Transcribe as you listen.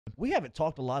We haven't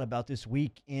talked a lot about this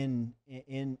week in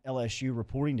LSU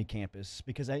reporting to campus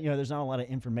because there's not a lot of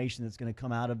information that's going to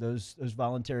come out of those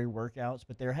voluntary workouts,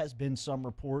 but there has been some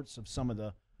reports of some of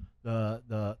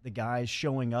the guys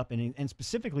showing up and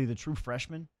specifically the true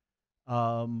freshmen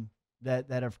that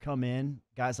have come in,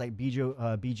 guys like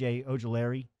BJ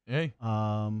Ojulari, Hey.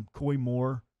 Coy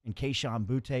Moore, and Keishawn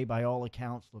Butte, by all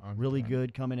accounts, look really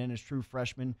good coming in as true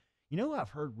freshmen. You know who I've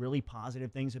heard really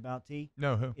positive things about, T?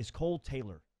 No, who? Is Cole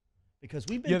Taylor. Because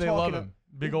we've been they love him.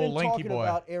 Big old lanky boy.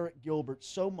 about Arik Gilbert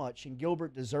so much, and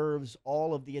Gilbert deserves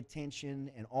all of the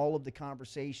attention and all of the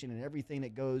conversation and everything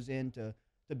that goes into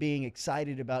being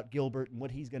excited about Gilbert and what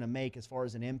he's going to make as far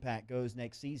as an impact goes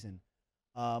next season.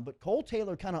 But Cole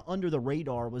Taylor, kind of under the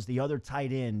radar, was the other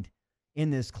tight end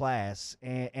in this class,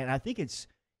 and I think it's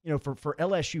for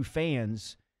LSU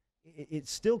fans,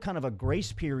 it's still kind of a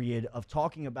grace period of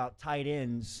talking about tight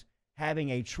ends having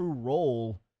a true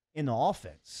role in the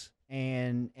offense.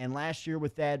 And last year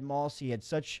with Thad Moss, he had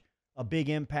such a big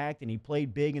impact, and he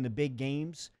played big in the big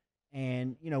games.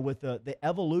 And, with the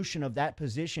evolution of that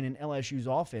position in LSU's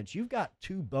offense, you've got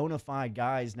two bona fide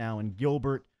guys now in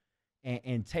Gilbert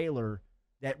and Taylor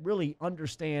that really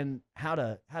understand how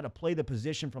to play the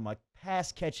position from a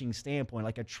pass-catching standpoint,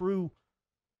 like a true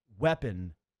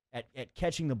weapon at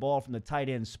catching the ball from the tight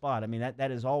end spot. I mean,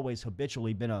 that has always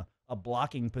habitually been a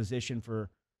blocking position for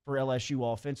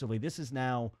LSU offensively. This is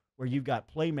now where you've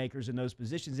got playmakers in those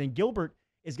positions. And Gilbert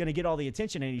is going to get all the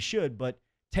attention, and he should, but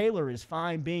Taylor is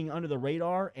fine being under the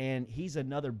radar, and he's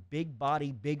another big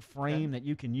body, big frame that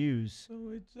you can use.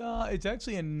 So it's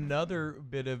actually another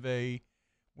bit of a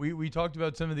we talked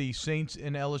about some of the Saints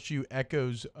and LSU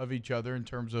echoes of each other in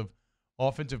terms of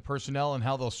offensive personnel and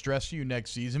how they'll stress you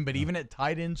next season, but even at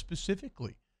tight end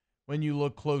specifically, when you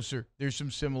look closer, there's some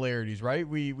similarities, right?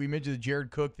 We mentioned that Jared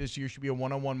Cook this year should be a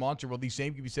one-on-one monster. Well, the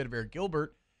same can be said of Arik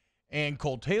Gilbert. And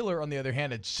Cole Taylor, on the other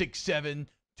hand, at 6'7",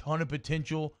 ton of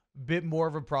potential, bit more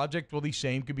of a project. Well, the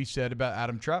same could be said about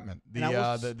Adam Trautman,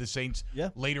 the Saints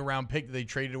later round pick that they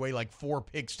traded away like 4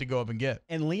 picks to go up and get.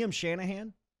 And Liam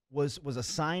Shanahan was a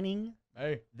signing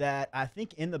that I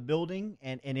think in the building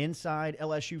and inside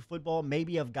LSU football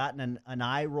maybe have gotten an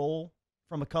eye roll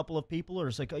from a couple of people, or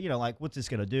it's like, like, what's this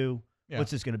going to do? Yeah.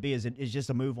 What's this going to be? Is just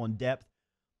a move on depth?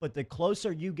 But the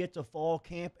closer you get to fall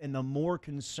camp and the more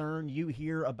concern you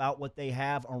hear about what they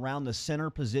have around the center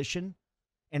position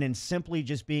and in simply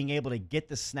just being able to get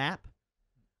the snap,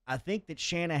 I think that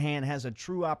Shanahan has a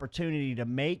true opportunity to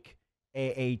make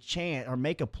a chance or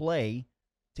make a play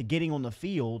to getting on the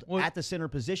field at the center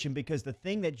position, because the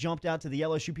thing that jumped out to the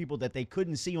LSU people that they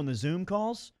couldn't see on the Zoom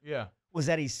calls was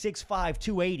that he's 6'5",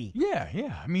 280. Yeah.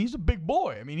 I mean, he's a big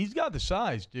boy. I mean, he's got the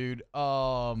size, dude.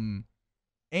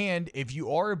 And if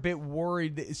you are a bit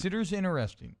worried, Sitter's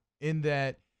interesting in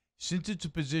that since it's a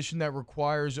position that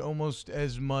requires almost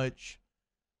as much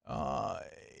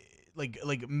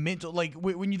like mental, like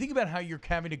when you think about how you're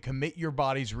having to commit your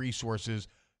body's resources,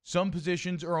 some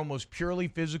positions are almost purely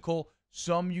physical.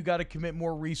 Some you got to commit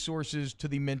more resources to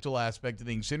the mental aspect of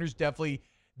things. Center's definitely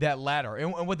that latter.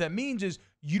 And what that means is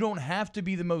you don't have to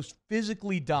be the most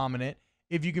physically dominant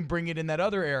if you can bring it in that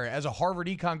other area. As a Harvard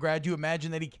econ grad, you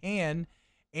imagine that he can.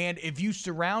 And if you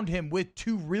surround him with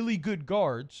 2 really good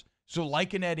guards, so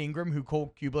like an Ed Ingram, who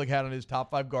Cole Kublik had on his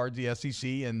top 5 guards, the SEC,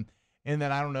 and then,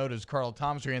 I don't know, does Carl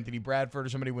Thomas or Anthony Bradford or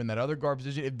somebody win that other guard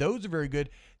position? If those are very good,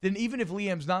 then even if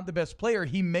Liam's not the best player,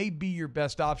 he may be your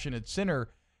best option at center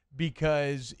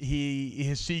because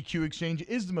his CQ exchange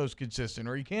is the most consistent,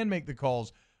 or he can make the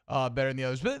calls better than the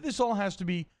others. But this all has to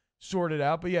be sorted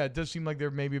out. But, yeah, it does seem like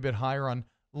they're maybe a bit higher on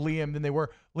Liam than they were.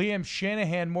 Liam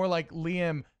Shanahan, more like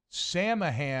Liam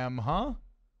Samaham, huh?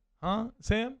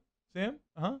 Sam?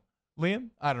 Huh? Liam?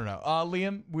 I don't know.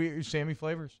 Liam, Sammy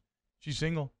Flavors. She's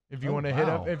single. If you want to hit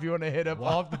up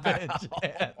off the bench.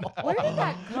 Where did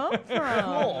that come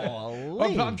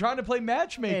from? I'm trying to play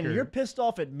matchmaker. And you're pissed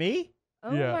off at me? Oh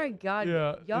my God!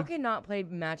 Yeah. Y'all cannot play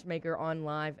matchmaker on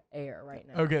live air right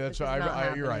now. Okay, that's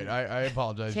right. You're right. I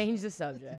apologize. Change the subject.